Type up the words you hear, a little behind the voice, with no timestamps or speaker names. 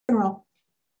and roll.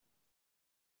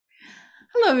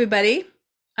 Hello, everybody.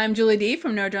 I'm Julie D.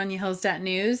 from Nordonia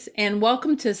Hills.news, and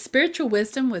welcome to Spiritual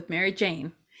Wisdom with Mary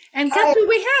Jane. And guess Hi, who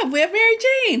we have? We have Mary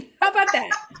Jane. How about that?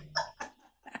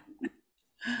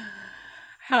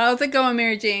 How's it going,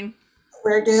 Mary Jane?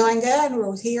 we're doing good.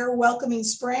 We're here welcoming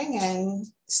spring and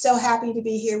so happy to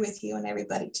be here with you and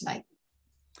everybody tonight.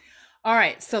 All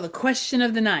right, so the question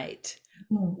of the night.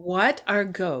 Hmm. What are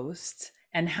ghosts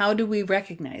and how do we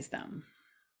recognize them?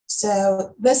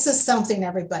 So this is something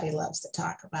everybody loves to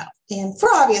talk about, and for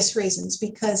obvious reasons,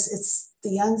 because it's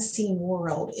the unseen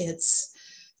world. It's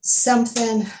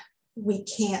something we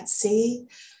can't see,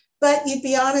 but you'd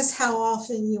be honest how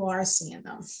often you are seeing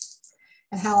them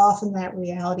and how often that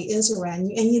reality is around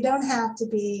you. And you don't have to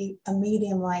be a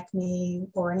medium like me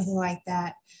or anything like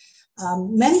that.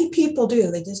 Many people do,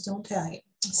 they just don't tell you.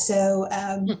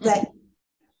 But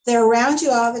they're around you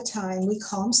all the time. We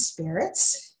call them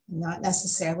spirits, not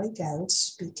necessarily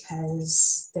ghosts,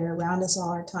 because they're around us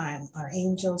all the time. Our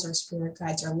angels, our spirit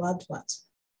guides, our loved ones.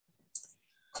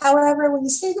 However, when you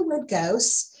say the word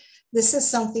ghost, this is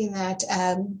something that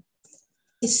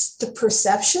it's the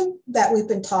perception that we've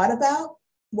been taught about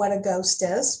what a ghost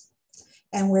is.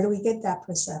 And where do we get that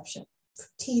perception? From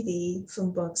TV,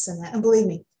 from books, and that. And believe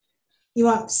me, you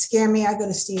want to scare me, I go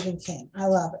to Stephen King. I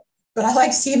love it. But I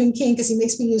like Stephen King because he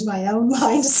makes me use my own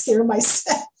mind to scare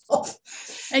myself.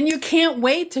 And you can't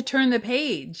wait to turn the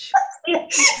page. You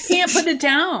can't put it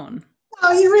down.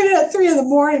 Oh, you read it at 3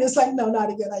 a.m. It's like, no, not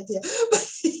a good idea.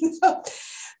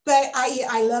 But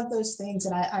I love those things,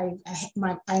 and I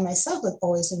myself have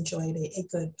always enjoyed a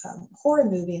good horror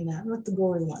movie, and that, not the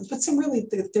gory ones, but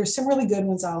there's some really good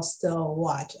ones I'll still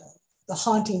watch. The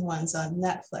haunting ones on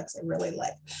Netflix I really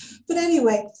like. But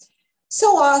anyway,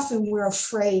 so often we're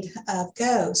afraid of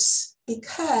ghosts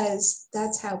because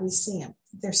that's how we see them.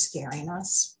 They're scaring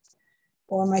us.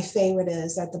 Or my favorite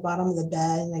is at the bottom of the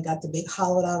bed, and they got the big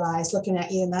hollowed out eyes looking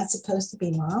at you, and that's supposed to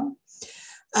be mom.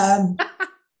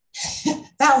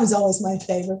 That was always my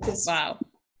favorite because Wow.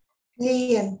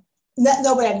 me and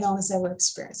nobody I've known has ever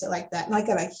experienced it like that. And I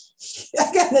got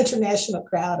an international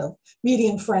crowd of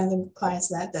medium friends and clients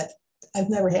that I've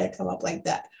never had it come up like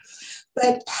that.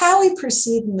 But how we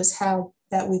perceive them is how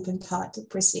that we've been taught to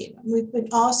perceive them. We've been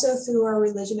also through our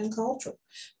religion and culture.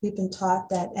 We've been taught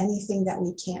that anything that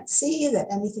we can't see,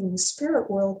 that anything in the spirit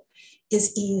world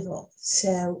is evil.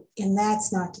 So, and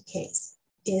that's not the case.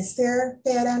 Is there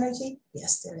bad energy?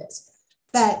 Yes, there is.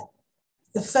 But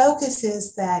the focus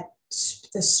is that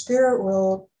the spirit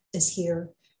world is here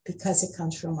because it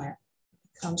comes from where?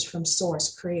 It comes from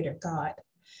source, creator, God.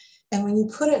 And when you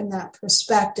put it in that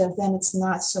perspective, then it's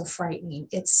not so frightening.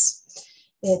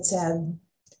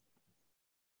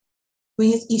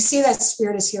 When you see that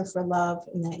spirit is here for love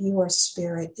and that you are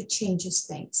spirit, it changes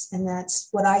things. And that's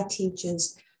what I teach,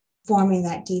 is forming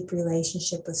that deep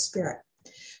relationship with spirit.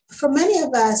 For many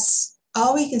of us,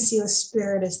 all we can see with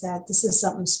spirit is that this is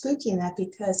something spooky in that,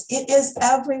 because it is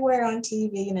everywhere on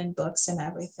TV and in books and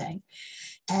everything.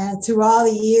 And through all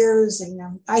the years,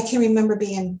 I can remember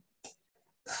being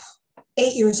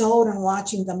 8 years old and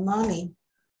watching The Mummy,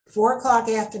 4 o'clock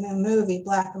afternoon movie,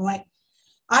 black and white.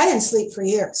 I didn't sleep for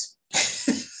years.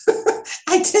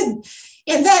 I didn't.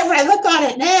 And then when I look on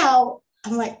it now,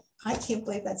 I'm like, I can't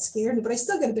believe that scared me, but I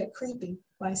still get a bit creepy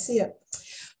when I see it.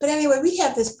 But anyway, we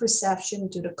have this perception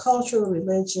due to culture,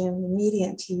 religion, media,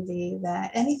 and TV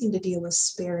that anything to deal with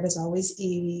spirit is always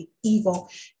evil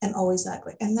and always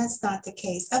ugly. And that's not the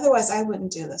case. Otherwise, I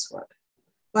wouldn't do this work.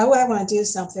 Why would I want to do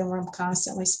something where I'm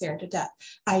constantly scared to death?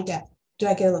 I do. Do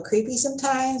I get a little creepy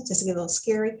sometimes? Does it get a little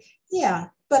scary? Yeah,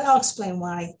 but I'll explain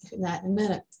why in that in a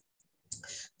minute.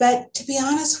 But to be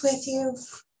honest with you,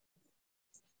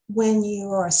 when you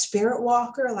are a spirit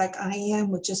walker like I am,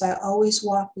 which is I always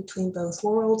walk between both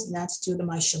worlds, and that's due to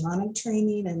my shamanic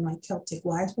training and my Celtic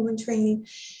wise woman training.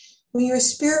 When you're a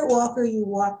spirit walker, you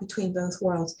walk between both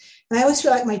worlds. And I always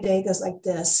feel like my day goes like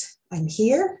this. I'm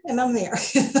here and I'm there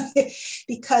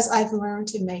because I've learned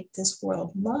to make this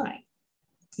world mine.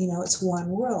 It's one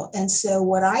world. And so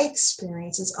what I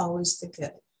experience is always the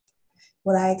good.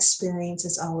 What I experience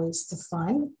is always the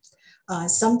fun.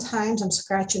 Sometimes I'm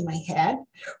scratching my head,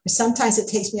 or sometimes it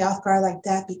takes me off guard like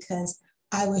that because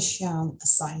I was shown a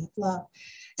sign of love.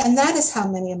 And that is how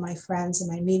many of my friends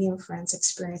and my medium friends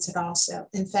experience it also.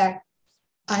 In fact,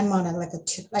 I'm on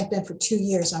I've been for 2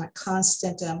 years on a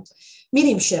constant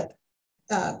mediumship,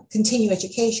 continuing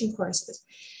education courses.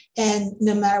 And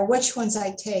no matter which ones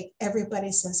I take,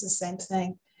 everybody says the same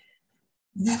thing.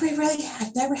 I've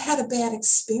never had a bad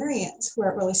experience where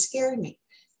it really scared me.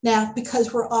 Now,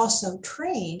 because we're also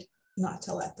trained not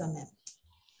to let them in.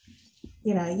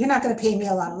 You're not going to pay me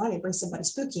a lot of money to bring somebody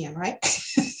spooky in, right?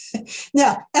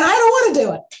 No, and I don't want to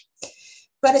do it.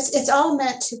 But it's all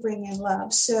meant to bring in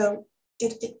love. So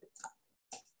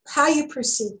how you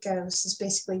perceive ghosts is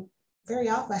basically very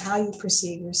often how you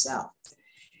perceive yourself.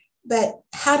 But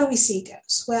how do we see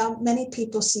ghosts? Well, many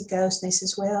people see ghosts and they say,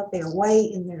 well, they're white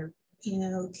and they're,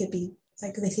 it could be,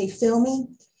 like they say, filmy.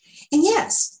 And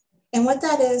yes, and what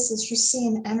that is you're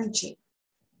seeing energy.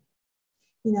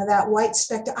 That white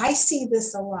specter. I see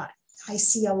this a lot. I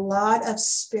see a lot of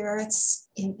spirits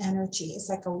in energy. It's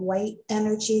like a white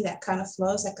energy that kind of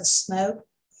flows like a smoke.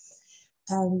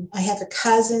 I have a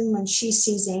cousin, when she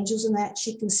sees angels in that,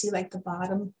 she can see like the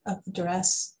bottom of the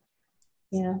dress,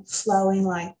 flowing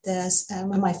like this. And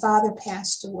when my father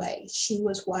passed away, she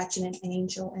was watching an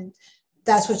angel, and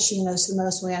that's what she knows the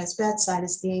most way at his bedside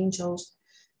is the angel's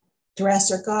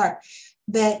dress or garb.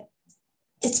 But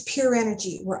it's pure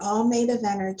energy. We're all made of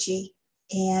energy.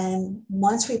 And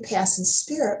once we pass in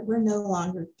spirit, we're no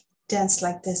longer dense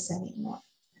like this anymore.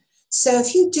 So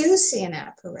if you do see an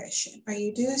apparition or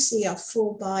you do see a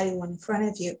full body one in front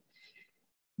of you,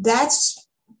 that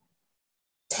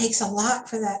takes a lot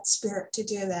for that spirit to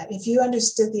do that. If you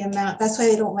understood the amount, that's why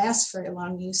they don't last very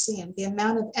long, you see them. The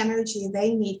amount of energy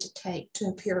they need to take to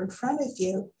appear in front of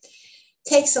you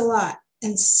takes a lot.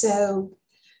 And so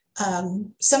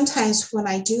sometimes when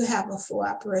I do have a full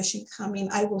apparition coming,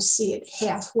 I will see it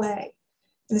halfway.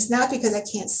 And it's not because I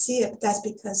can't see it, but that's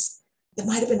because it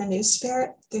might have been a new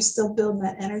spirit. They're still building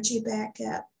that energy back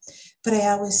up. But I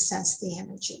always sense the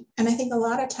energy. And I think a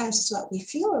lot of times it's what we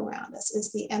feel around us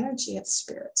is the energy of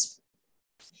spirits.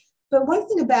 But one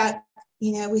thing about,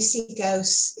 we see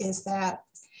ghosts is that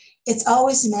it's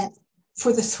always meant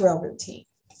for the thrill routine.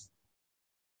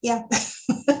 Yeah,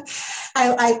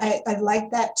 I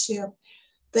like that too.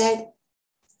 But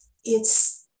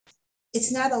it's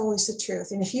not always the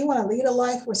truth. And if you want to lead a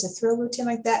life where it's a thrill routine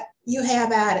like that, you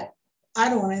have at it. I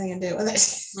don't want anything to do with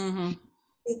it. Mm-hmm.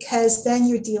 Because then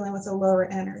you're dealing with a lower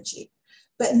energy.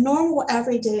 But normal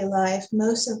everyday life,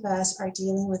 most of us are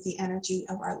dealing with the energy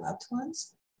of our loved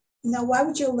ones. Now, why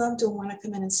would your loved one want to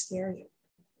come in and scare you?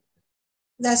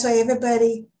 That's why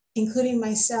everybody, including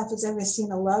myself, has ever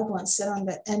seen a loved one sit on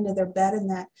the end of their bed and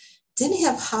that didn't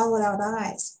have hollowed out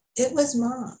eyes. It was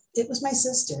mom. It was my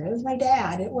sister. It was my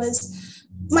dad. It was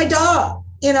my dog.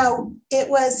 It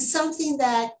was something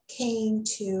that came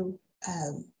to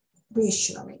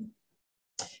reassure me.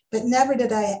 But never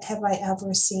have I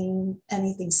ever seen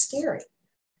anything scary.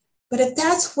 But if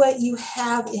that's what you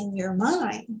have in your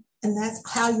mind, and that's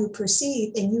how you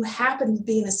perceive, and you happen to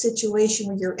be in a situation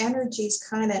where your energy is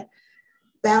kind of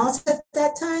balanced at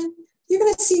that time, you're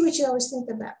going to see what you always think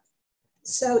about.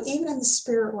 So even in the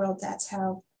spirit world, that's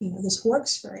how this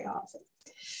works very often.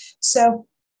 So,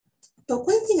 but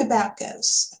one thing about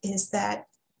ghosts is that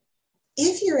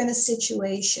if you're in a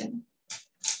situation,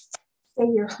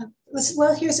 say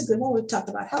here's a good one. We've talked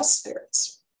about house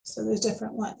spirits. So there's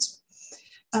different ones.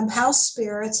 House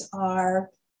spirits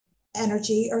are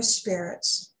energy or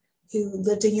spirits who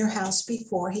lived in your house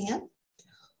beforehand,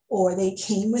 or they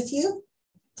came with you.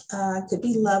 Could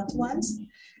be loved ones.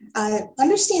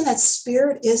 Understand that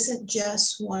spirit isn't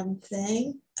just one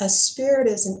thing. A spirit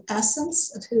is an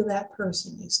essence of who that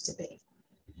person used to be.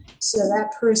 So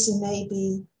that person may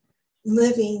be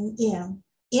living,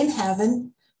 in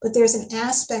heaven, but there's an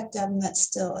aspect of them that's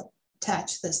still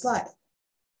attached to this life.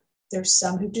 There's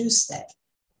some who do stay.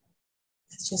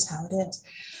 That's just how it is.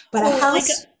 But a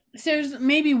house... there's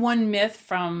maybe one myth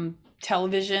from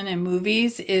television and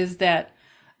movies is that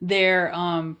they're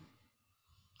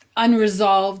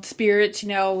unresolved spirits,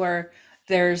 or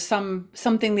there's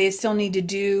something they still need to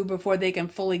do before they can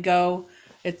fully go.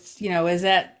 It's, is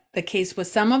that the case with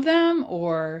some of them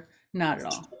or not at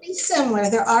all? It's similar.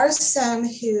 There are some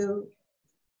who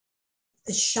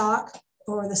the shock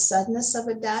or the suddenness of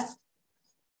a death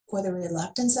or the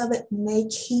reluctance of it may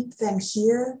keep them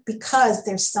here because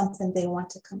there's something they want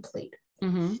to complete.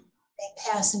 Mm-hmm.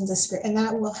 They pass into spirit, and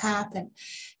that will happen.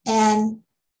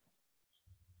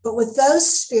 But with those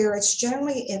spirits,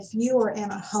 generally, if you are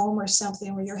in a home or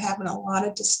something where you're having a lot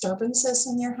of disturbances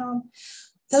in your home,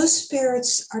 those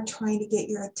spirits are trying to get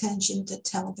your attention to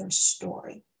tell their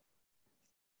story.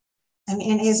 And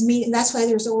that's why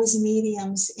there's always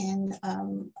mediums in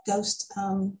ghost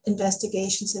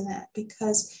investigations in that,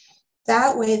 because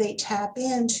that way they tap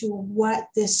into what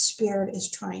this spirit is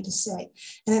trying to say.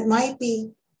 And it might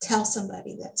be, tell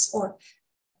somebody this, or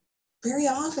very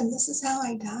often, this is how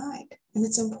I died. And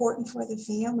it's important for the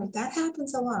family. That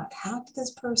happens a lot. How did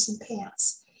this person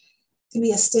pass? It can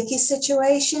be a sticky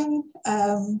situation,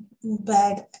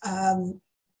 but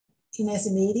as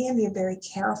a medium, you're very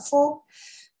careful,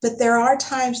 but there are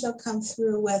times they'll come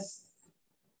through with,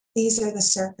 these are the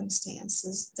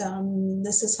circumstances.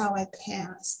 This is how I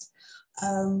passed.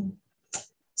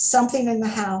 Something in the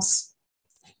house.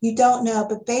 You don't know,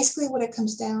 but basically what it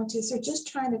comes down to is they're just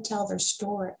trying to tell their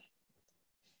story.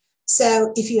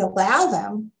 So if you allow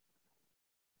them,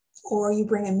 or you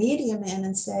bring a medium in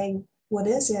and say, what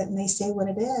is it? And they say what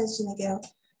it is, and they go,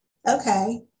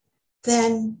 okay,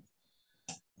 then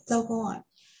they'll go on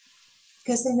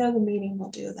because they know the medium will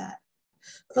do that.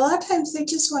 But a lot of times they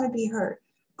just want to be heard.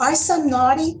 Are some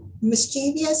naughty,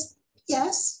 mischievous?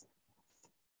 Yes.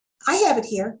 I have it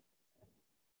here.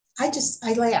 I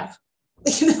laugh.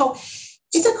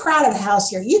 It's a crowded house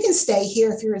here. You can stay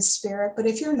here if you're in spirit, but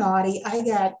if you're naughty, I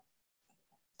got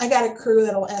a crew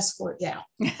that'll escort you out.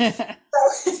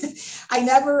 So I'm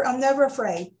never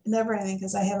afraid, never anything,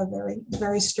 because I have a very,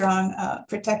 very strong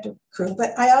protective crew,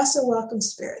 but I also welcome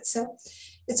spirits. So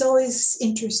it's always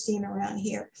interesting around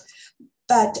here.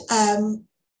 But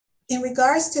in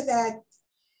regards to that,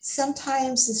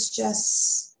 sometimes it's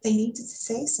just, they need to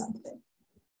say something.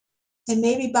 And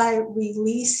maybe by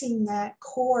releasing that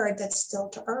cord that's still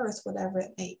to earth, whatever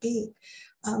it may be,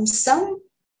 some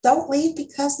don't leave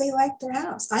because they like their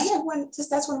house. I have one,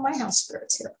 that's one of my house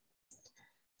spirits here.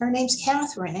 Her name's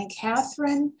Catherine, and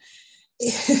Catherine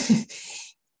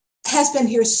has been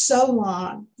here so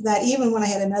long that even when I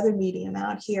had another medium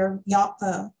out here,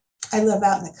 I live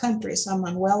out in the country, so I'm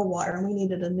on well water, and we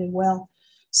needed a new well.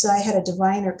 So I had a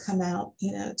diviner come out,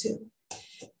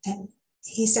 and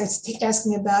he starts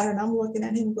asking me about her, and I'm looking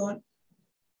at him going,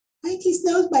 I think he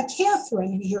knows my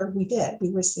Catherine. And here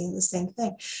we were seeing the same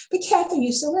thing. But Catherine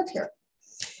used to live here.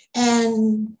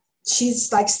 And she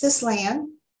likes this land.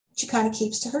 She kind of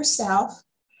keeps to herself.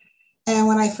 And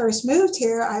when I first moved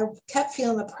here, I kept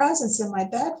feeling the presence in my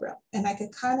bedroom. And I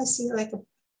could kind of see like a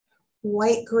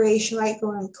white grayish light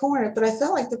going in the corner. But I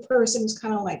felt like the person was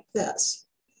kind of like this.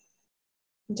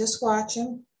 I'm just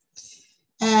watching.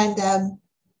 And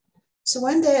so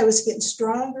one day I was getting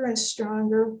stronger and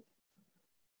stronger.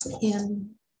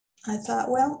 And I thought,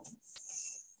 well,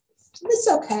 it's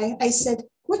okay. I said,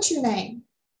 what's your name?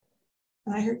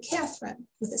 And I heard Catherine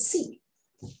with a C.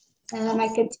 And I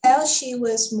could tell she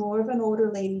was more of an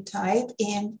older lady type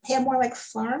and had more like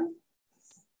farm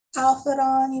outfit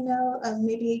on,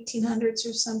 maybe 1800s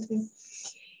or something.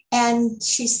 And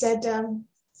she said,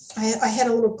 I had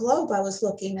a little globe I was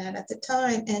looking at the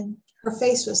time, and her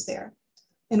face was there.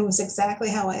 And it was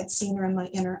exactly how I had seen her in my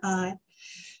inner eye.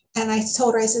 And I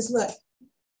told her, I says, look,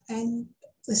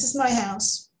 this is my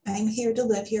house. I'm here to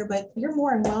live here, but you're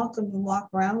more than welcome to walk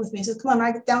around with me. I said, come on,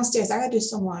 I get downstairs. I got to do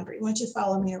some laundry. Why don't you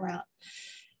follow me around?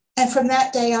 And from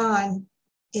that day on,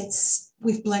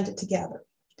 we've blended together.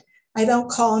 I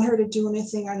don't call on her to do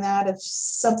anything or not. If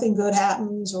something good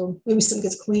happens, or maybe something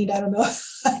gets cleaned, I don't know.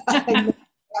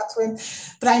 Catherine,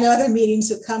 but I know other mediums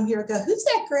who come here go, who's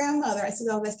that grandmother? I said,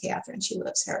 oh, that's Catherine. She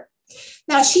lives here.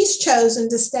 Now she's chosen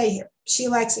to stay here. She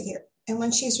likes it here. And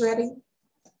when she's ready,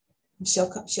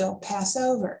 she'll pass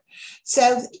over.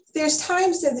 So there's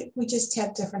times that we just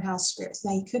have different house spirits.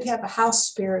 Now you could have a house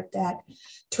spirit that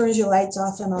turns your lights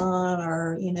off and on,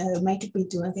 or, might be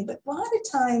doing anything. But a lot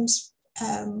of times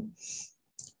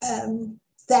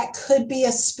that could be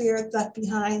a spirit left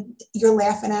behind. You're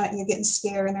laughing at it and you're getting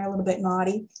scared and they're a little bit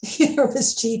naughty, or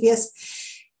mischievous.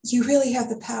 You really have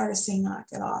the power to say, knock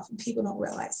it off. And people don't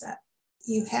realize that.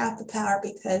 You have the power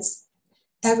because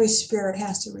every spirit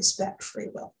has to respect free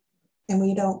will. And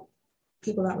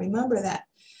people don't remember that.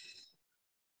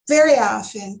 Very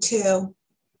often too,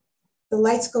 the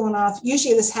lights going off,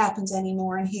 usually this happens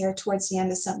anymore in here towards the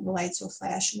end of something, the lights will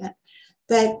flash in it.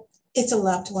 But it's a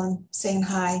loved one saying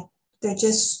hi.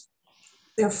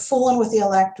 They're fooling with the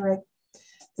electric.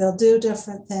 They'll do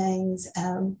different things.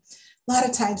 A lot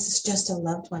of times it's just a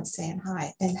loved one saying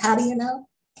hi. And how do you know?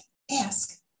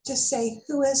 Ask. Just say,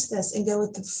 who is this? And go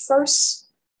with the first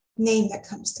name that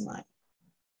comes to mind.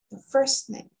 The first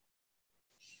name.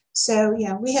 So,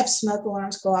 we have smoke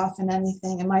alarms go off and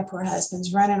anything. And my poor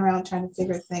husband's running around trying to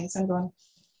figure things. I'm going,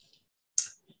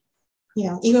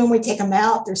 even when we take them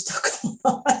out, they're still going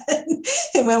on.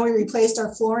 And when we replaced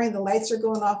our flooring, the lights are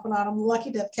going off and on. I'm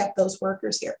lucky to have kept those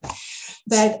workers here.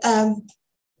 But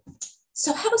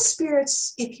so house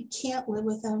spirits, if you can't live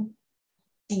with them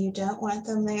and you don't want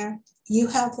them there, you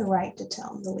have the right to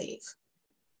tell them to leave.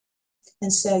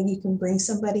 And so you can bring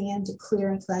somebody in to clear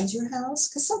and cleanse your house,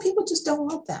 because some people just don't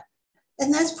want that.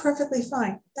 And that's perfectly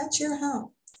fine. That's your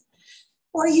home.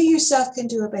 Or you yourself can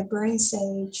do it by burning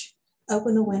sage,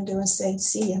 open the window and say,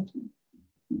 see you.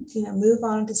 Move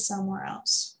on to somewhere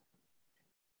else.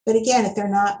 But again, if they're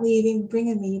not leaving,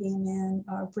 bring a medium in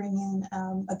or bring in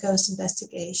a ghost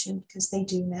investigation, because they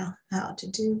do know how to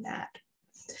do that.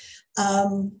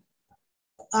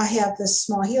 I have this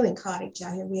small healing cottage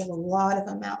out here. We have a lot of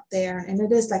them out there, and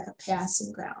it is like a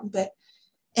passing ground. But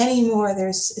anymore,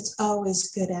 it's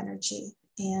always good energy.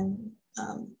 And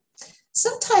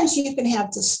sometimes you can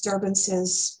have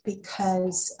disturbances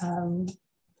because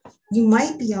you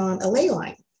might be on a ley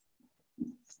line.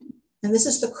 And this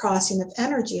is the crossing of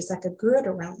energy. It's like a grid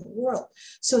around the world.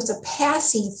 So it's a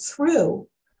passing through.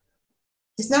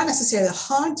 It's not necessarily a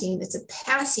haunting, it's a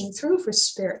passing through for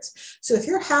spirits. So if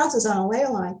your house is on a ley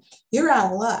line, you're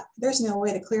out of luck. There's no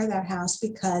way to clear that house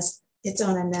because it's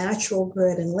on a natural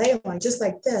grid and ley line, just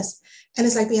like this. And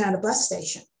it's like being at a bus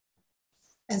station.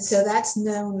 And so that's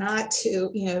known not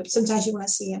to, sometimes you want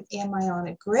to see, am I on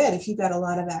a grid if you've got a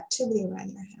lot of activity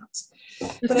around your house?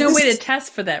 There's no way to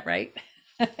test for that, right?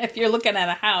 If you're looking at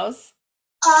a house.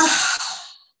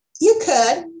 You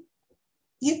could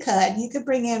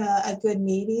bring in a good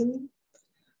medium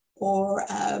or,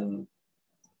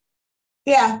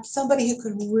 somebody who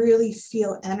could really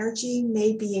feel energy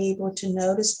may be able to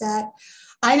notice that.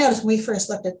 I noticed when we first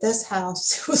looked at this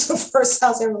house, it was the first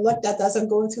house I ever looked at. As I'm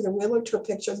going through the realtor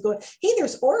pictures, going, hey,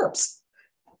 there's orbs.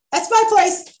 That's my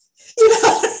place.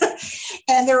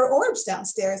 And there were orbs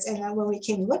downstairs. And then when we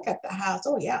came to look at the house,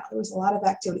 oh yeah, there was a lot of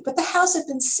activity. But the house had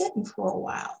been sitting for a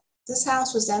while. This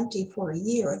house was empty for a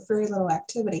year with very little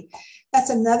activity. That's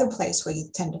another place where you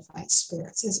tend to find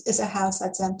spirits, is a house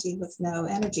that's empty with no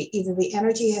energy. Either the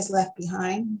energy has left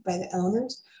behind by the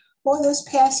owners, or those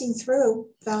passing through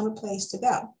found a place to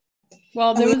go.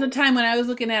 Well, there was a time when I was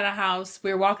looking at a house,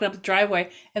 we were walking up the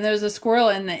driveway, and there was a squirrel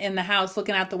in the house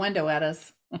looking out the window at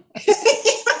us.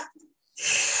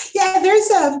 Yeah,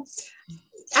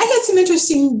 I had some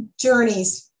interesting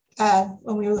journeys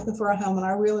when we were looking for a home, and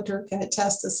our realtor can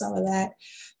attest to some of that.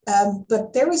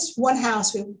 But there was one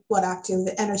house we went out to,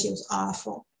 the energy was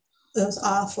awful. It was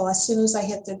awful. As soon as I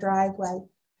hit the driveway,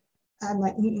 I'm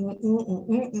like, and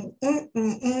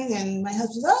my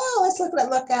husband's, let's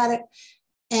look at it.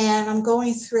 And I'm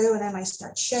going through, and then I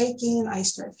start shaking. I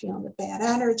start feeling the bad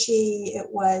energy.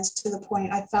 It was to the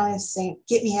point I finally was saying,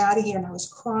 get me out of here. And I was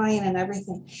crying and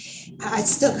everything. It's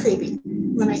still creepy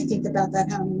when I think about that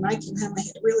home. When I came home, I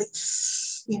had to really,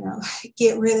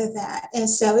 get rid of that. And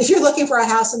so if you're looking for a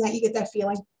house and that you get that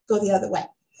feeling, go the other way.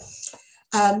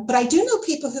 But I do know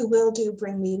people who will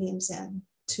bring mediums in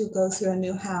to go through a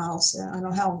new house. I don't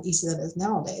know how easy that is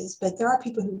nowadays, but there are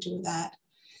people who do that.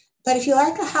 But if you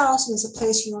like a house and it's a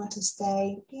place you want to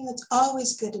stay, it's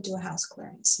always good to do a house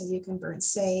clearing. So you can burn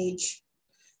sage.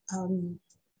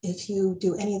 If you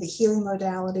do any of the healing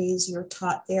modalities, you're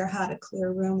taught there how to clear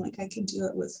a room. Like I can do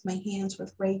it with my hands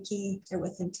with Reiki or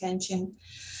with intention.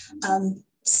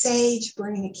 Sage,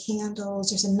 burning of candles.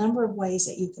 There's a number of ways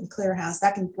that you can clear a house.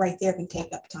 That can right there can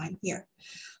take up time here.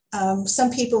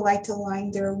 Some people like to line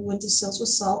their windowsills with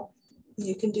salt.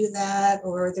 You can do that,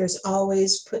 or there's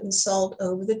always putting salt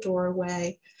over the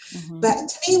doorway. Mm-hmm. But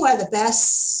to me, one of the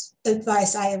best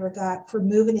advice I ever got for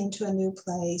moving into a new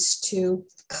place to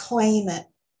claim it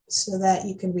so that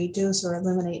you can reduce or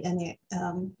eliminate any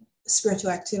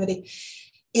spiritual activity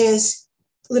is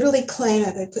literally claim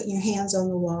it by putting your hands on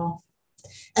the wall.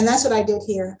 And that's what I did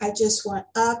here. I just went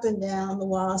up and down the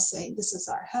wall saying, this is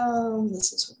our home,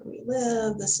 this is where we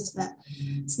live, this is that.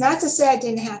 It's not to say I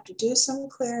didn't have to do some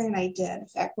clearing, I did. In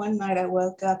fact, one night I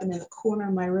woke up and in the corner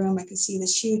of my room, I could see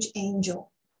this huge angel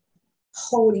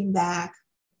holding back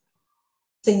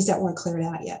things that weren't cleared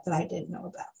out yet that I didn't know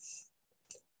about.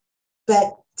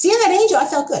 But seeing that angel, I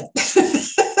felt good.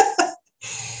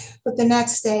 But the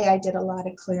next day I did a lot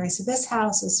of clearing. So this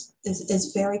house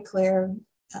is very clear.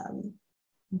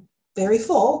 Very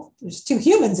full. There's two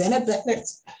humans in it, but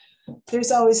there's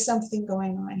always something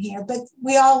going on here. But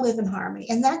we all live in harmony,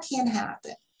 and that can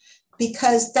happen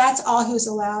because that's all he was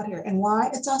allowed here. And why?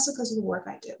 It's also because of the work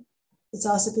I do. It's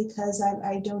also because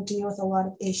I don't deal with a lot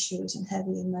of issues and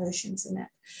heavy emotions in it.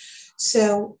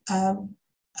 So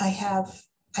I have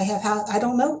how I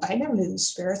don't know. I never knew these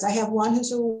spirits. I have one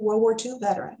who's a World War II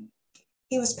veteran.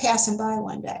 He was passing by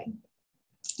one day,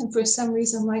 and for some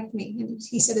reason liked me. And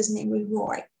he said his name was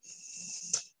Roy.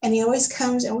 And he always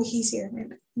comes, he's here,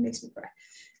 it makes me cry.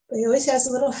 But he always has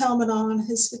a little helmet on,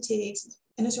 his fatigues,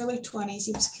 in his early 20s.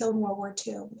 He was killed in World War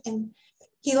II. And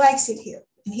he likes it here.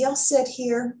 And he'll sit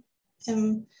here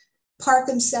and park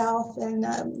himself. And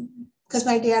because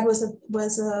my dad was a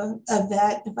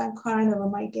vet, if I'm crying over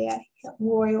my dad,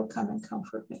 Roy will come and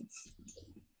comfort me.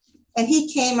 And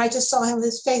he came, I just saw him with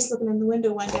his face looking in the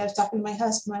window one day. I was talking to my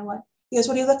husband. He goes,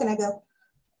 what are you looking at? I go,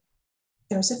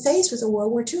 there's a face with a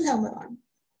World War II helmet on.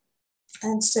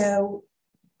 And so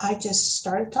I just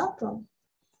started talking to him.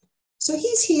 So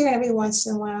he's here every once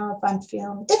in a while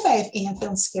if I am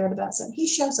feeling scared about something, he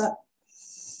shows up.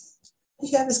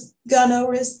 He have his gun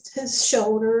over his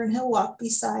shoulder and he'll walk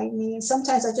beside me. And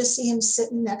sometimes I just see him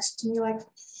sitting next to me, like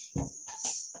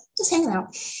just hanging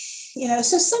out.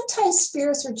 So sometimes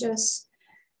spirits are just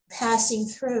passing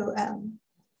through.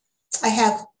 I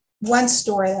have one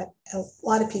story that a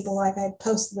lot of people like. I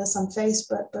posted this on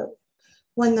Facebook, but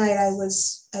one night I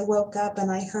woke up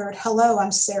and I heard, "Hello,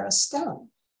 I'm Sarah Stone."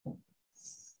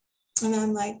 And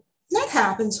I'm like, that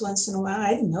happens once in a while.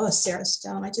 I didn't know a Sarah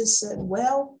Stone. I just said,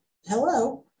 well,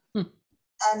 hello.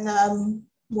 And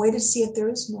waited to see if there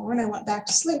was more. And I went back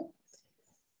to sleep.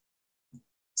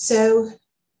 So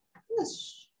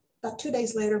about 2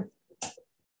 days later,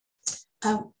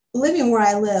 living where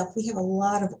I live, we have a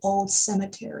lot of old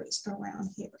cemeteries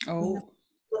around here. Oh.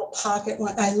 Little pocket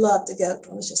one. I love to go.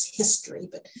 It was just history,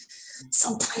 but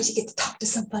sometimes you get to talk to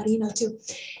somebody, too.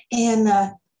 And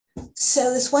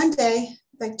so this one day,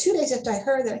 like 2 days after I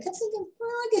heard that, I kept thinking, well,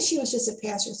 I guess she was just a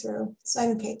passer through. So I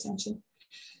didn't pay attention.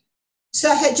 So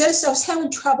I was having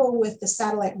trouble with the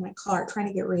satellite in my car, trying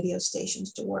to get radio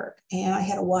stations to work. And I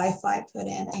had a Wi-Fi put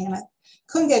in and I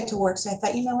couldn't get it to work. So I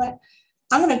thought, you know what?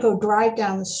 I'm going to go drive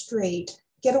down the street,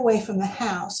 get away from the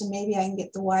house, and maybe I can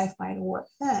get the Wi-Fi to work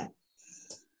then.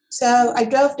 So I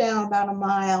drove down about a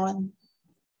mile and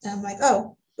I'm like,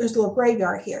 oh, there's a little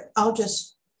graveyard here.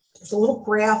 There's a little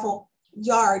gravel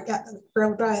yard,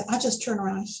 gravel drive. I'll just turn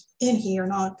around in here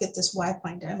and I'll get this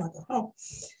Wi-Fi down. I'll go home.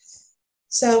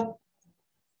 So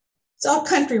it's all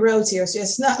country roads here. So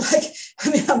it's not like,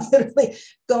 I'm literally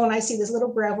going, I see this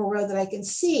little gravel road that I can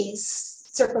see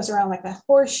circles around like a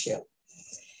horseshoe.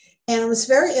 And it's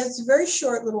a very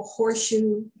short little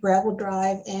horseshoe gravel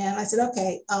drive. And I said,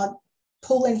 okay, I'll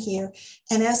pull in here.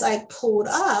 And as I pulled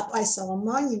up, I saw a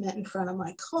monument in front of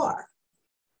my car.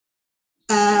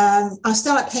 I was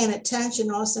still not paying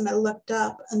attention. All of a sudden I looked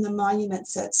up and the monument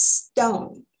said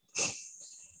Stone.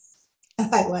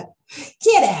 And I went,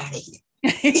 get out of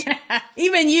here.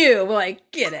 Even you were like,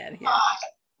 get out of here.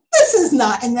 This is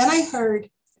not. And then I heard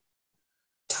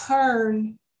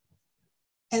turn,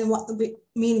 and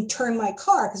meaning turn my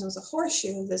car, because it was a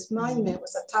horseshoe. This monument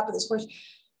was on top of this horseshoe.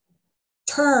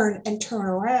 Turn and turn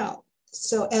around.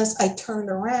 So as I turned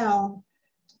around,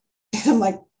 and I'm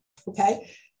like, okay.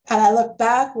 And I looked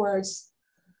backwards,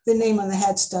 the name on the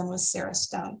headstone was Sarah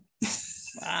Stone.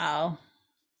 Wow.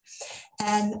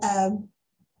 And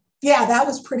that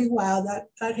was pretty wild.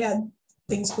 That had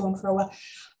things going for a while.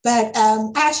 But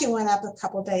I actually went up a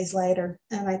couple of days later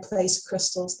and I placed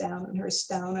crystals down in her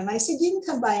stone. And I said, you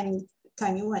can come by any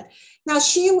time you want. Now,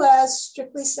 she was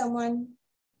strictly someone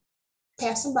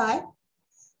passing by.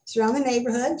 She's around the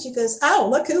neighborhood. She goes, oh,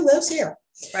 look who lives here.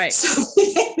 Right. So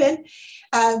we came in.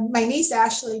 My niece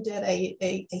actually did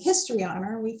a history on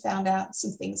her. We found out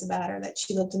some things about her, that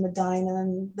she lived in Medina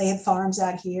and they had farms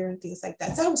out here and things like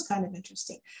that. So that was kind of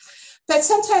interesting. But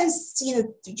sometimes,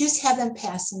 you just have them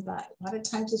passing by. A lot of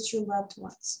times it's your loved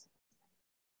ones.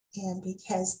 And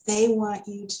because they want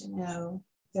you to know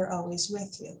they're always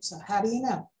with you. So how do you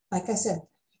know? Like I said,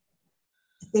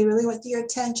 if they really want your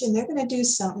attention, they're going to do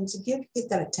something to get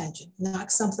that attention,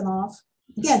 knock something off.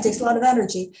 Again, it takes a lot of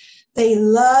energy. They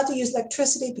love to use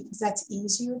electricity because that's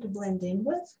easier to blend in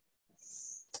with.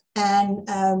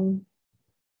 And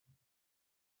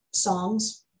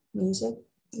songs, music.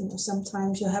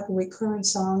 Sometimes you'll have a recurrent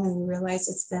song and you realize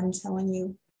it's them telling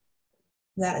you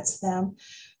that it's them.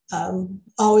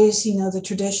 Always, the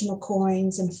traditional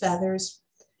coins and feathers.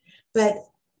 But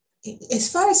as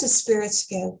far as the spirits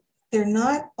go, they're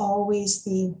not always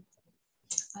the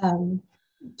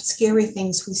scary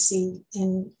things we see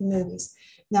in movies.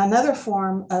 Now, another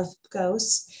form of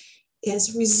ghosts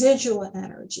is residual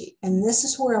energy. And this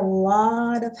is where a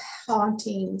lot of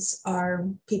hauntings are.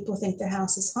 People think their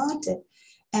house is haunted,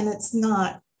 and it's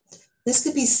not. This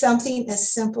could be something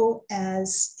as simple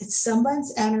as it's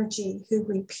someone's energy who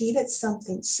repeated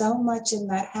something so much in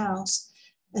that house,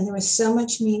 and there was so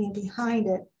much meaning behind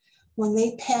it. When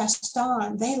they passed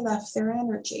on, they left their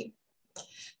energy.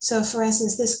 So for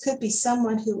instance, this could be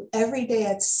someone who every day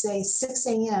at say 6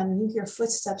 a.m., you hear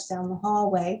footsteps down the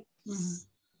hallway.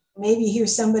 Mm-hmm. Maybe you hear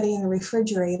somebody in the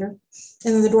refrigerator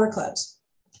and then the door closed.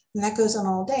 And that goes on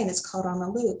all day and it's caught on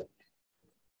a loop.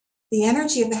 The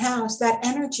energy of the house, that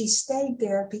energy stayed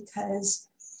there because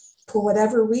for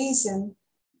whatever reason,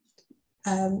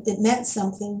 it meant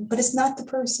something, but it's not the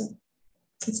person.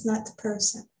 It's not the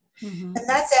person. Mm-hmm. And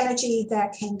that's energy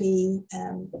that can be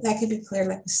cleared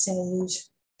like a sage.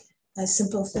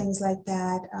 Simple things like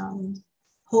that,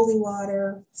 holy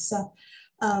water, stuff.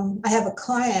 I have a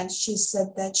client, she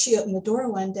said that she opened the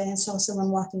door one day and saw someone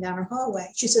walking down her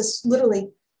hallway. She says,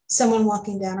 literally, someone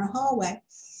walking down her hallway.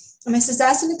 And I says,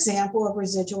 that's an example of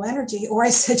residual energy. Or I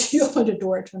said, you opened a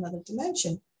door to another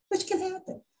dimension, which can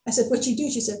happen. I said, what'd you do?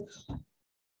 She said,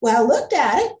 well, I looked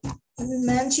at it. And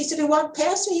then she said, he walked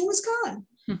past me, he was gone.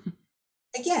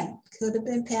 Again, could have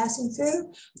been passing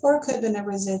through, or it could have been a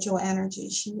residual energy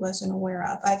she wasn't aware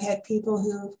of. I've had people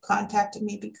who contacted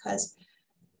me because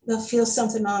they'll feel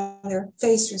something on their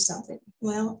face or something.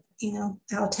 Well,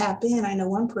 I'll tap in. I know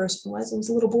one person it was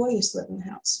a little boy who used to live in the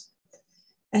house.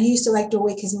 And he used to like to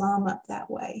wake his mom up that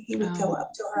way. He would go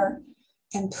up to her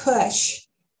and push.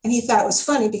 And he thought it was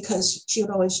funny because she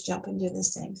would always jump and do the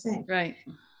same thing. Right.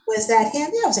 Was that him?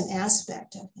 Yeah, it was an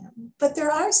aspect of him. But there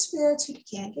are spirits who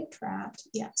can get trapped.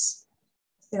 Yes,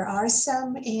 there are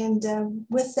some. And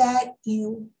with that,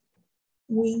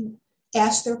 we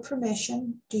ask their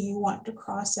permission. Do you want to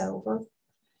cross over?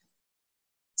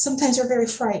 Sometimes they're very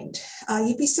frightened.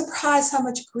 You'd be surprised how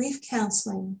much grief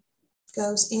counseling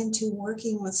goes into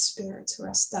working with spirits who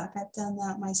are stuck. I've done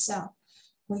that myself,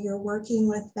 where you're working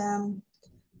with them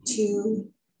to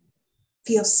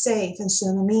feel safe. And so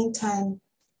in the meantime,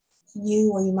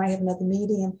 you might have another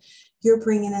medium, you're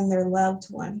bringing in their loved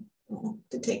one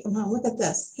to take them home. Look at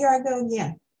this. Here I go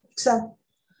again. So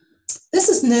this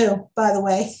is new, by the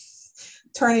way,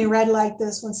 turning red like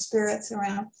this when spirit's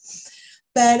around.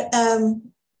 But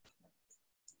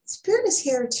spirit is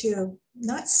here to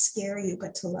not scare you,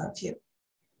 but to love you.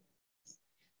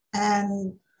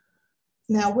 And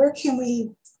now we'll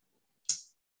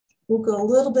go a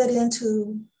little bit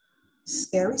into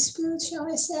scary spirits,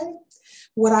 shall I say,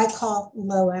 what I call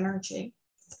low energy.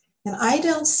 And I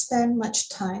don't spend much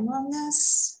time on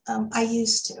this. I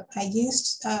used to.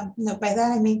 By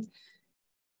that I mean,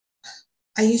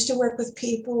 I used to work with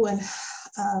people, and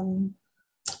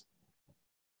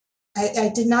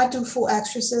I did not do full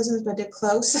exorcisms, but did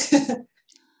close.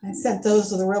 I sent those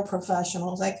to the real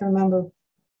professionals. I can remember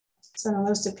sending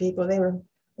those to people. They were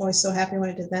always so happy when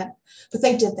I did that, but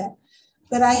they did that.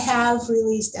 But I have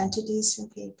released entities from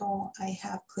people. I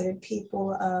have cleared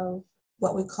people of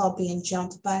what we call being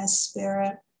jumped by a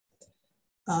spirit.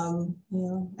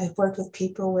 I've worked with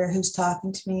people who's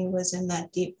talking to me was in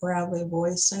that deep gravelly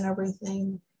voice and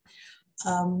everything.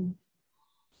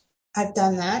 I've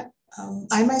done that.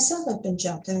 I myself have been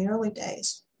jumped in the early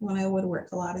days when I would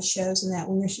work a lot of shows and that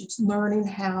when you're learning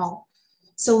how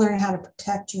to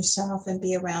protect yourself and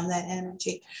be around that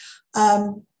energy.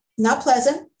 Not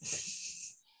pleasant.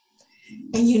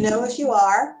 And if you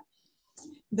are,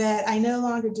 but I no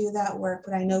longer do that work,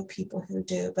 but I know people who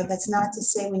do. But that's not to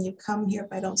say when you come here,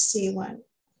 if I don't see one,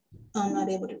 I'm not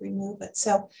able to remove it.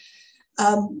 So,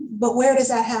 but where does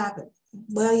that happen?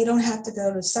 Well, you don't have to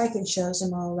go to psychic shows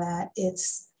and all that.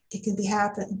 It can be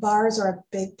happening. Bars are a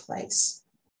big place.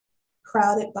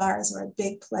 Crowded bars are a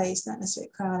big place, not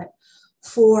necessarily crowded,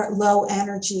 for low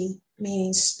energy,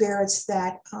 meaning spirits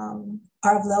that are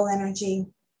of low energy,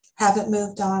 haven't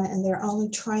moved on, and they're only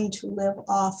trying to live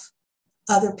off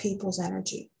other people's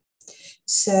energy.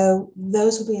 So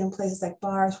those will be in places like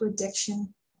bars where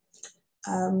addiction,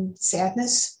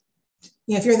 sadness.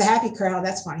 If you're the happy crowd,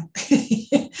 that's fine.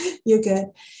 You're good.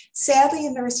 Sadly,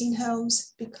 in nursing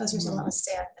homes, because there's a lot of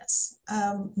sadness.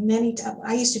 Many times,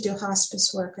 I used to do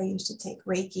hospice work. I used to take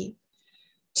Reiki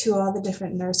to all the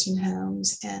different nursing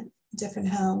homes and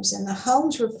the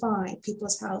homes were fine,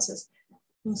 people's houses,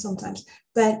 well, sometimes,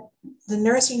 but the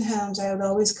nursing homes, I would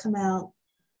always come out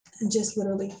and just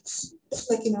literally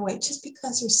flicking away just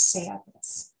because there's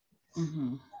sadness.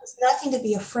 Mm-hmm. There's nothing to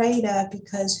be afraid of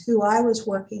because who I was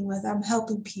working with, I'm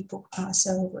helping people cross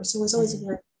over. So it was always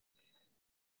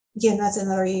again, that's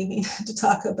another evening to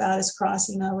talk about is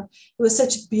crossing over. It was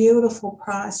such a beautiful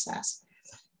process.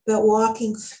 But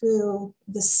walking through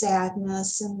the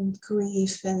sadness and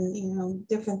grief and,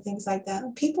 different things like that,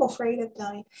 and people afraid of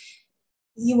dying,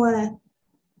 you want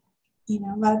to,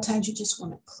 a lot of times you just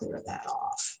want to clear that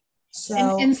off.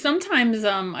 So, and sometimes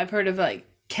I've heard of like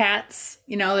cats,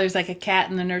 there's like a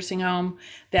cat in the nursing home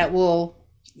that will,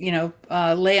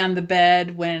 lay on the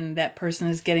bed when that person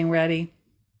is getting ready.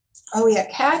 Oh yeah,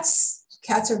 cats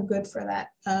are good for that.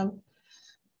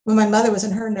 When my mother was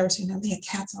in her nursing home, they had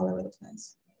cats all over the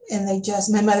place. And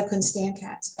my mother couldn't stand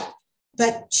cats.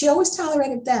 But she always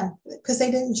tolerated them because they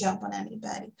didn't jump on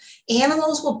anybody.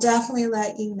 Animals will definitely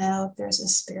let you know if there's a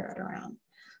spirit around.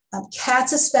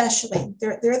 Cats especially,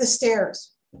 they're the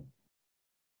stares.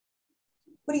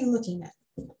 What are you looking at?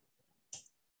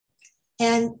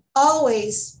 And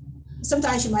always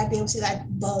Sometimes you might be able to see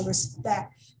that bug or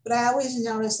that, but I always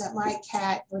notice that my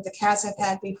cat or the cats I've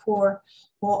had before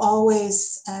will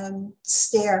always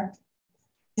stare.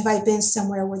 If I've been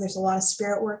somewhere where there's a lot of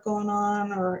spirit work going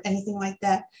on or anything like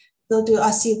that,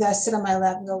 I'll see that, sit on my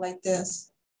lap and go like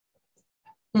this.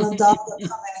 And the dog will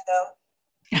come in and go,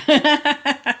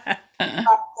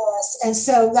 and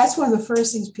so that's one of the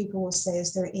first things people will say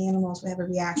is their animals will have a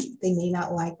reaction. They may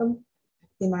not like them.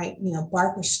 They might,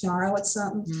 bark or snarl at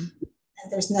something. Mm-hmm.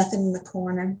 And there's nothing in the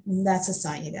corner. And that's a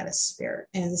sign you got a spirit.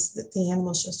 And the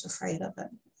animal's just afraid of it.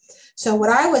 So what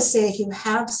I would say, if you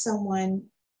have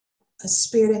a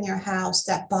spirit in your house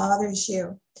that bothers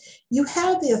you, you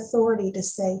have the authority to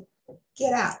say,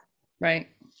 get out. Right.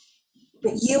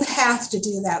 But you have to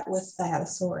do that with that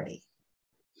authority.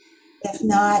 If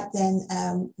not, then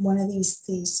one of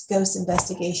these ghost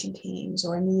investigation teams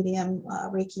or a medium,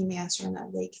 Reiki master, and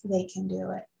they can do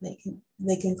it.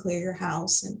 They can clear your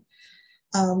house. And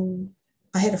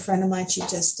I had a friend of mine. She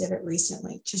just did it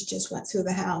recently. She just went through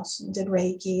the house and did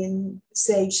Reiki and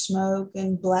sage smoke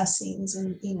and blessings,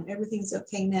 and everything's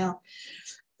okay now.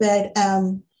 But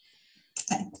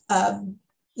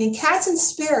in cats and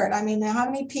spirit, I mean, how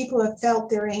many people have felt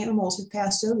their animals who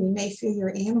passed over? You may feel your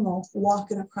animal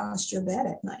walking across your bed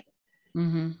at night.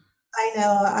 Mm-hmm. I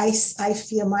know I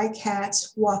feel my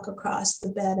cats walk across the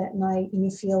bed at night, and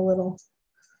you feel little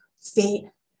feet.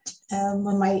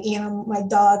 When my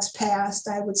dogs passed,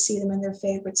 I would see them in their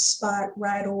favorite spot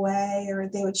right away, or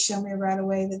they would show me right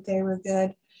away that they were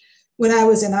good. When I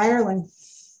was in Ireland,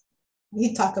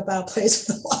 you talk about a place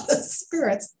with a lot of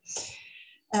spirits.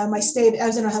 I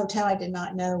was in a hotel I did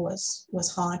not know was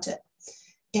haunted.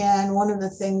 And one of the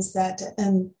things that,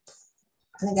 and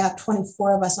I think out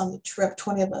 24 of us on the trip,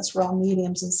 20 of us were all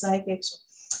mediums and psychics.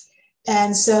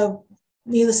 And so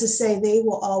needless to say, they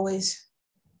will always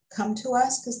come to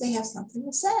us because they have something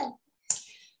to say.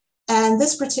 And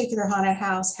this particular haunted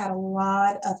house had a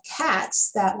lot of cats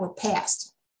that were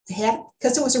passed.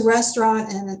 Because it was a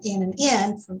restaurant and an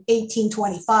inn from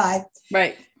 1825.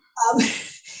 Right.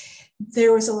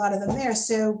 There was a lot of them there.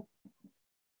 So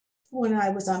when I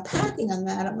was unpacking on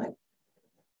that, I'm like,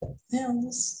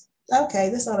 this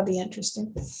ought to be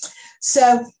interesting.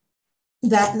 So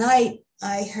that night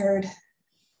I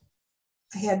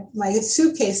had my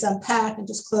suitcase unpacked and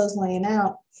just closed mine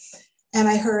out. And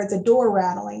I heard the door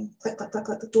rattling, click, click, click,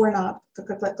 click, the doorknob, click,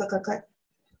 click, click, click, click, click.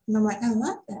 And I'm like, I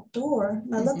locked that door.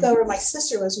 And I looked over, my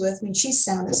sister was with me, and she's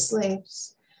sound asleep.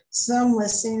 So I'm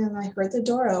listening, and I heard the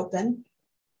door open.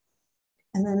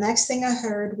 And the next thing I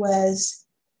heard was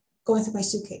going through my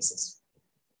suitcases.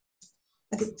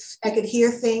 I could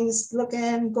hear things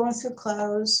looking, going through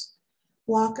clothes,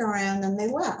 walk around, and they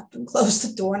left and closed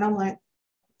the door. And I'm like,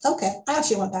 okay, I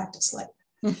actually went back to sleep.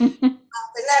 The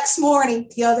next morning,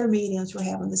 the other mediums were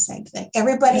having the same thing.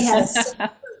 Everybody had a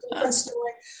different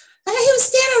story. He was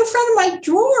standing in front of my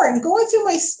drawer and going through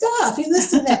my stuff. He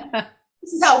listened to that.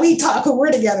 This is how we talk when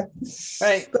we're together.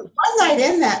 Right. But one night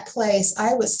in that place,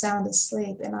 I was sound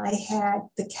asleep, and I had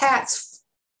the cats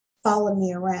follow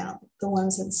me around, the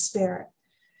ones in spirit.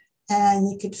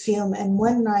 And you could feel them. And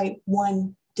one night,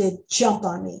 one did jump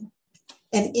on me.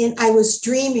 And I was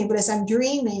dreaming, but as I'm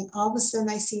dreaming, all of a sudden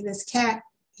I see this cat,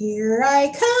 here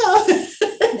I come.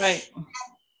 Right.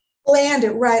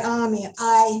 Landed right on me. And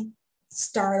I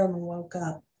startled and woke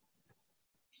up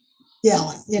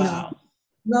yelling, wow.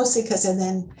 Mostly because of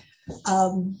then,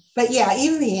 but yeah,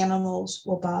 even the animals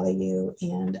will bother you.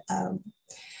 And,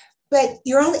 but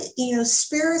you're only,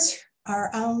 spirits are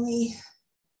only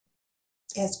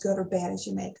as good or bad as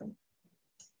you make them.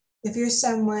 If you're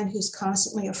someone who's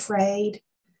constantly afraid,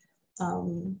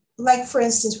 like for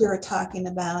instance, we were talking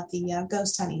about the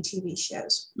ghost hunting TV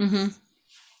shows. Mm-hmm.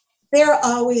 They're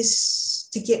always,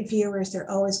 to get viewers,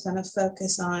 they're always going to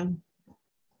focus on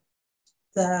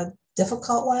the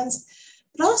difficult ones,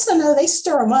 but also know they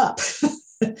stir them up.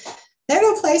 There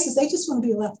are places they just want to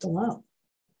be left alone.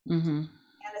 Mm-hmm. And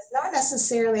it's not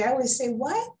necessarily, I always say,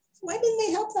 why didn't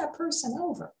they help that person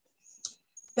over?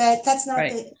 But that's not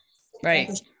right.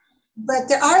 Right. But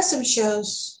there are some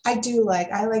shows I do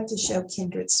like. I like to show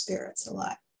Kindred Spirits a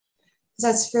lot.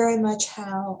 That's very much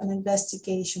how an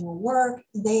investigation will work.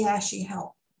 They actually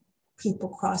help people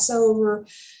cross over.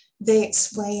 They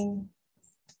explain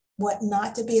what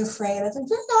not to be afraid of. And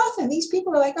very often these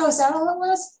people are like, oh, is that all it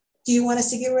was? Do you want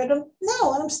us to get rid of them? No,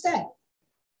 let them stay.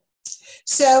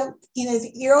 So,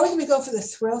 you're always going to go for the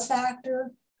thrill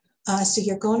factor. So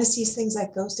you're going to see things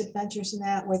like Ghost Adventures and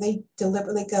that, where they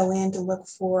deliberately go in to look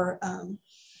for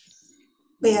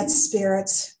bad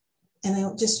spirits, and they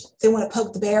want to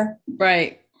poke the bear.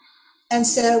 Right. And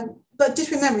so, but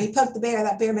just remember, you poke the bear,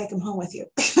 that bear may come home with you.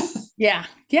 Yeah.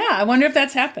 Yeah. I wonder if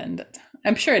that's happened.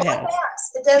 I'm sure it Well,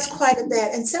 has. it does quite a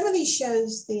bit. And some of these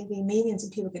shows, the mediums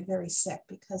and people get very sick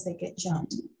because they get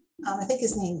jumped. I think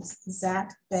his name's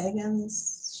Zach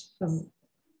Bagans from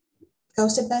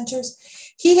Ghost Adventures.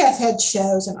 He has had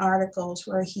shows and articles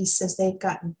where he says they've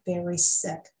gotten very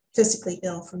sick, physically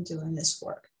ill from doing this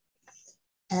work.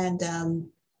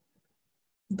 And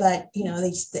but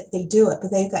they do it, but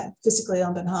they've got physically ill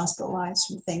and been hospitalized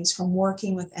from things from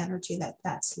working with energy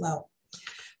that's low.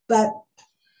 But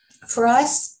for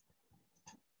us,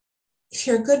 if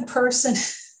you're a good person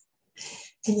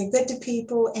and you're good to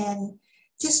people, and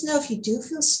just know if you do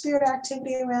feel spirit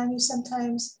activity around you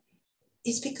sometimes,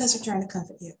 it's because they're trying to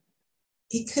comfort you.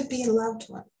 It could be a loved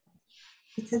one.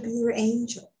 It could be your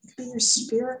angel. It could be your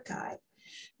spirit guide.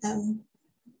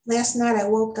 Last night I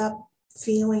woke up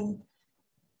feeling,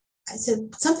 I said,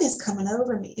 something's coming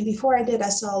over me. And before I did, I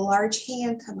saw a large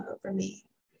hand come over me.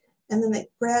 And then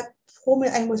it pulled me,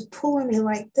 and was pulling me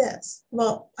like this.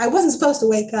 Well, I wasn't supposed to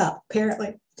wake up,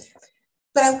 apparently.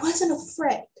 But I wasn't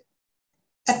afraid.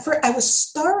 At first, I was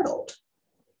startled.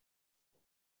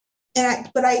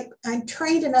 But I'm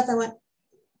trained enough. I went,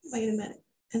 wait a minute.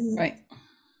 And Right.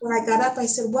 when I got up, I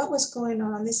said, what was going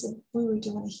on? They said, we were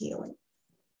doing a healing.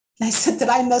 And I said, did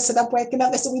I mess it up waking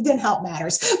up? They said, we didn't help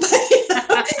matters.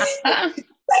 But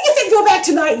I guess I go back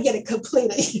tonight and get it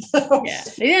completed. Yeah.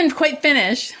 They didn't quite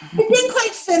finish. It didn't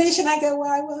quite finish. And I go, well,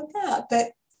 I woke up.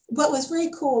 But what was very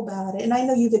cool about it, and I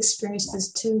know you've experienced this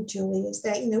too, Julie, is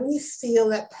that, when you feel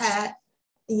that pat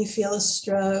and you feel a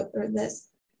stroke, or that's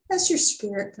your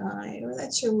spirit guide, or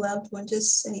that's your loved one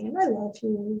just saying, I love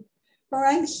you, or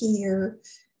I'm here.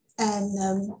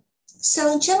 And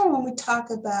so in general, when we talk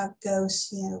about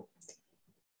ghosts,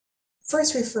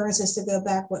 first refers us to go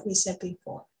back what we said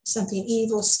before, something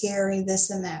evil, scary, this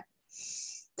and that.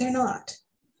 They're not.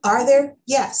 Are there?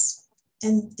 Yes.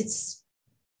 And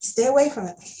stay away from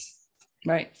it.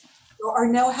 Right. Or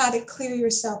know how to clear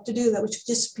yourself to do that, which would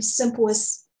just be simple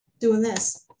as doing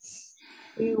this.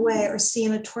 Being away, or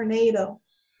seeing a tornado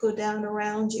go down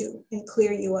around you and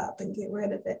clear you up and get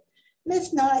rid of it. And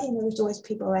if not, there's always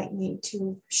people like me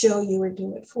to show you or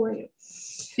do it for you.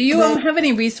 Do you have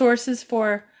any resources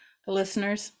for the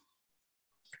listeners?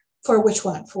 For which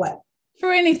one? For what?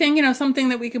 For anything, something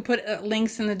that we could put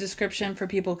links in the description for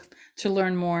people to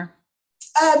learn more.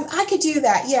 I could do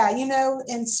that. Yeah.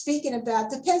 And speaking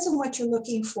about, depends on what you're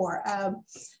looking for.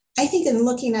 I think in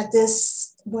looking at this,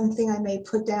 one thing I may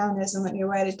put down is, and let me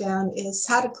write it down, is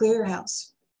how to clear your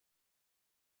house.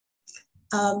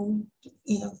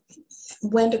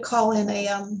 When to call in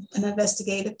an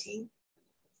investigative team.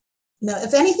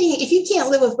 If anything, if you can't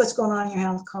live with what's going on in your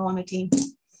house, call in a team,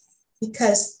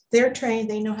 because they're trained,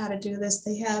 they know how to do this.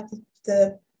 They have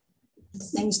the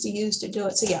things to use to do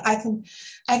it. So yeah, I can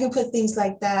put things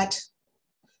like that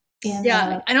in.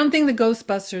 Yeah, I don't think the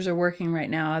Ghostbusters are working right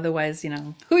now. Otherwise,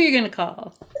 who are you going to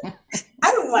call?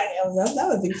 I don't mind them. That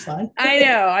would be fun. I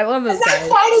know. I love those guys. Not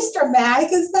quite as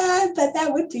dramatic as that, but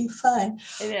that would be fun.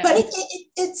 But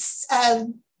it's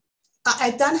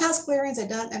I've done house clearings.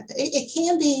 It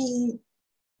can be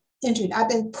interesting. I've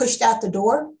been pushed out the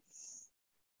door,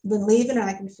 been leaving, and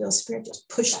I can feel spirit just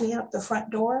push me out the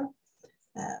front door.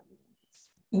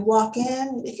 You walk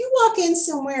in. If you walk in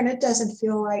somewhere and it doesn't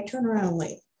feel right, turn around and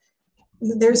leave.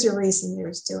 There's a reason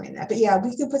there's doing that. But yeah,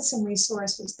 we could put some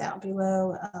resources down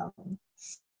below.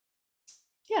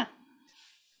 Yeah.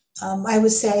 I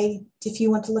would say, if you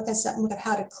want to look at something, look at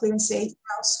how to clear and save your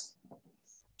house,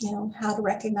 how to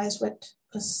recognize what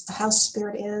a house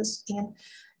spirit is. And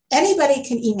anybody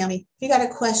can email me. If you got a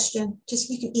question,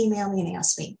 you can email me and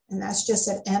ask me. And that's just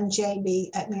at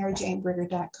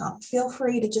mjb@maryjanebrigger.com. Feel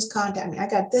free to just contact me. I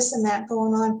got this and that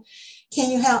going on.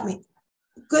 Can you help me?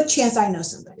 Good chance I know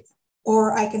somebody.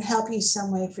 Or I can help you some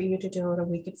way for you to do it, or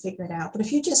we could figure it out. But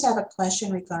if you just have a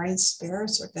question regarding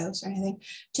spirits or ghosts or anything,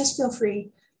 just feel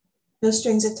free, no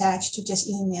strings attached, to just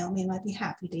email me, and I'd be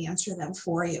happy to answer them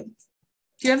for you.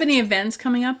 Do you have any events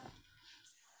coming up?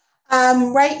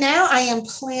 Right now, I am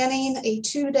planning a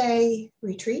 2-day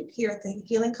retreat here at the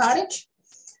Healing Cottage.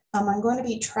 I'm going to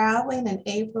be traveling in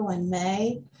April and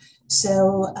May.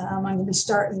 So I'm going to be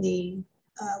starting the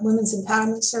women's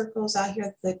empowerment circles out here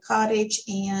at the cottage,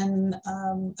 and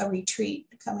a retreat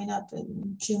coming up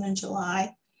in June and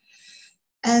July.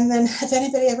 And then if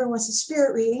anybody ever wants a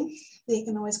spirit reading, they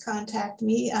can always contact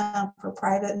me for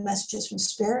private messages from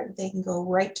spirit. They can go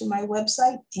right to my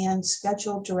website and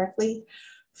schedule directly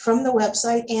from the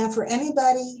website. And for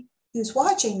anybody who's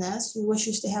watching this who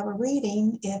wishes to have a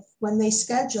reading, when they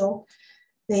schedule,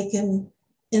 they can,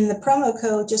 in the promo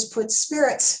code, just put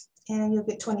spirits, and you'll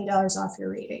get $20 off your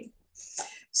reading.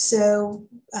 So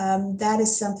that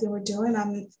is something we're doing.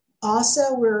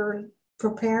 We're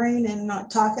preparing and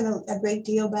not talking a great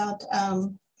deal about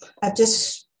I've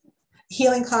just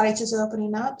Healing Cottage is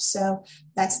opening up. So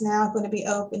that's now going to be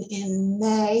open in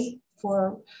May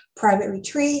for private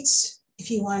retreats.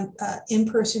 If you want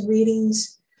in-person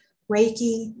readings,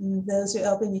 Reiki, those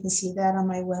are open. You can see that on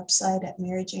my website at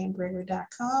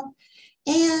maryjanebrigger.com.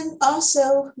 And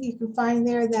also you can find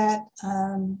there that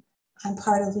I'm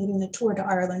part of leading a tour to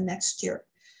Ireland next year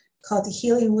called The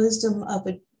Healing Wisdom of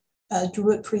a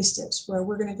Druid Priestess, where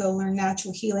we're going to go learn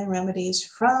natural healing remedies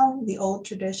from the old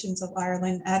traditions of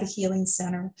Ireland at a healing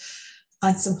center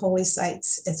on some holy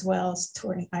sites, as well as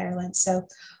touring Ireland. So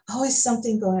always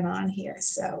something going on here.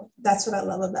 So that's what I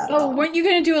love about it all. Weren't you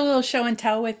going to do a little show and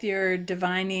tell with your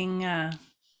divining?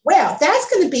 Well,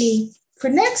 that's going to be for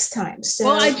next time. So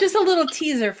just a little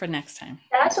teaser for next time.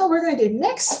 That's what we're going to do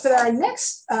next for our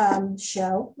next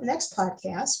show, next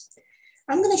podcast.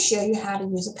 I'm going to show you how to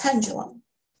use a pendulum.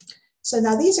 So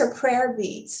now these are prayer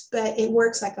beads, but it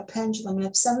works like a pendulum. And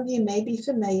if some of you may be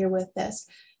familiar with this,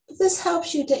 but this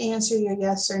helps you to answer your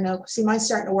yes or no. See, mine's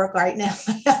starting to work right now.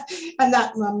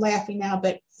 I'm laughing now,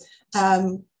 but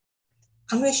I'm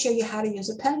going to show you how to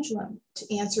use a pendulum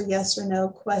to answer yes or no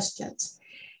questions.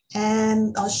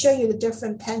 And I'll show you the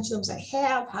different pendulums I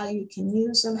have, how you can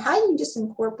use them, how you can just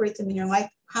incorporate them in your life,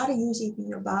 how to use even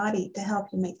your body to help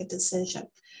you make a decision.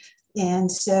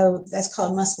 And so that's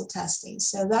called muscle testing.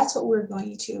 So that's what we're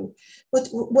going to,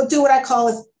 we'll do what I call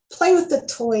is play with the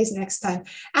toys next time.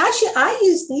 Actually, I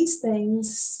use these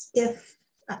things if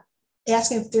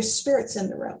asking if there's spirits in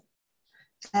the room.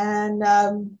 And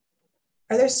are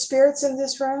there spirits in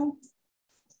this room?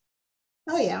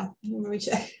 Oh, yeah. Let me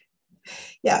check.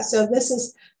 Yeah, so this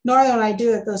is normally when I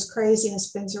do it, goes crazy and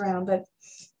spins around, but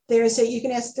you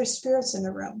can ask if there's spirits in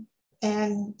the room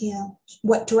and,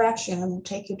 what direction, and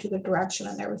take you to the direction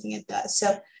and everything it does.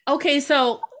 So, okay,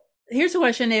 so here's a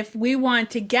question. If we want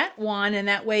to get one, and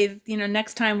that way,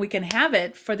 next time we can have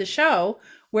it for the show,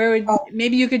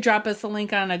 maybe you could drop us a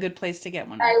link on a good place to get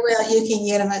one. I will. You can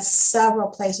get them at several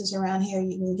places around here.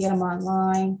 You can get them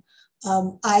online.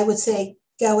 I would say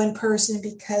go in person,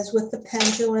 because with the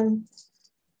pendulum,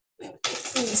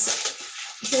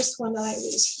 here's one that I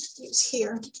use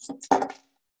here.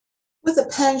 With a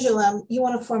pendulum, you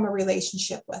want to form a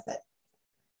relationship with it.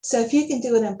 So if you can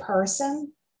do it in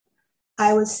person,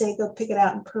 I would say go pick it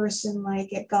out in person,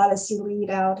 like at Goddess Elite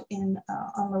out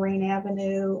on Lorraine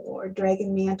Avenue, or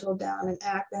Dragon Mantle down in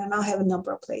Akron. And I'll have a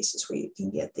number of places where you can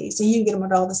get these. And you can get them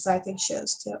at all the psychic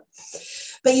shows too.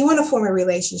 But you want to form a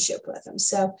relationship with them.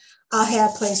 So I'll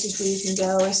have places where you can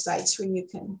go, or sites where you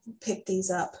can pick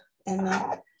these up. And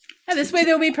this way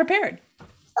they'll be prepared.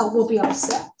 Oh, we'll be all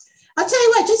set. I'll tell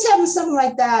you what, just having something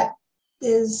like that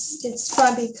it's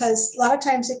fun, because a lot of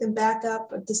times it can back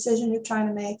up a decision you're trying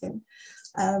to make and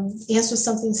answer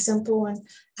something simple. And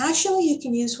actually you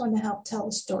can use one to help tell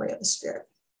the story of the spirit.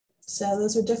 So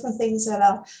those are different things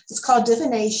it's called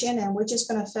divination, and we're just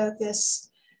going to focus,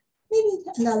 maybe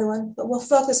another one, but we'll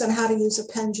focus on how to use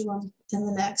a pendulum in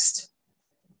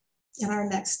our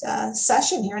next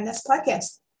session here in this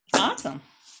podcast. Awesome.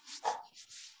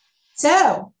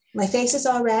 So my face is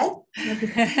all red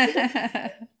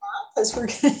because we're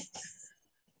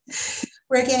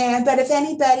getting, but if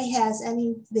anybody has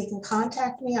they can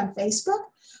contact me on Facebook.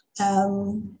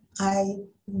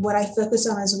 What I focus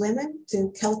on is women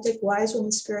through Celtic Wise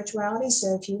Woman Spirituality.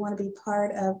 So if you want to be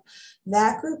part of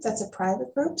that group, that's a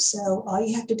private group. So all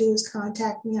you have to do is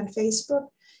contact me on Facebook,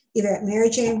 either at Mary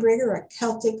Jane Brigger or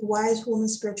Celtic Wise Woman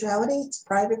Spirituality. It's a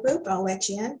private group. I'll let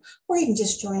you in. Or you can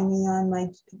just join me on my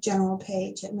general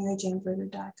page at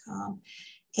maryjanebrigger.com.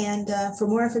 And for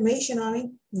more information on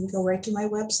me, you can go right to my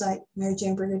website,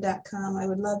 maryjanebrigger.com. I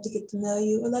would love to get to know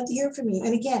you. I'd love to hear from you.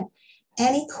 And again,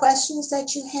 any questions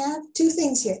that you have, two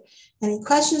things here. Any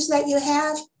questions that you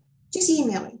have, just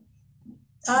email me.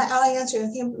 I'll answer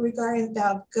anything regarding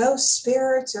about ghosts,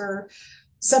 spirits, or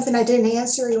something I didn't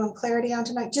answer, you want clarity on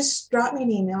tonight, just drop me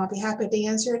an email. I'll be happy to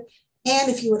answer it.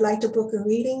 And if you would like to book a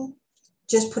reading,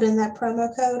 just put in that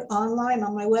promo code online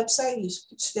on my website. You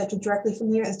schedule directly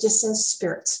from there. It just says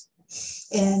spirits,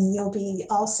 and you'll be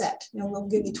all set. And we'll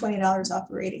give you $20 off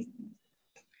a reading.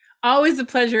 Always a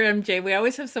pleasure, MJ. We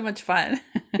always have so much fun.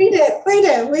 We do.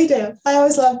 I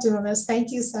always love doing this.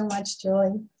 Thank you so much,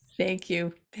 Julie. Thank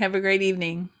you. Have a great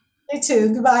evening. You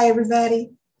too. Goodbye,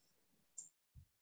 everybody.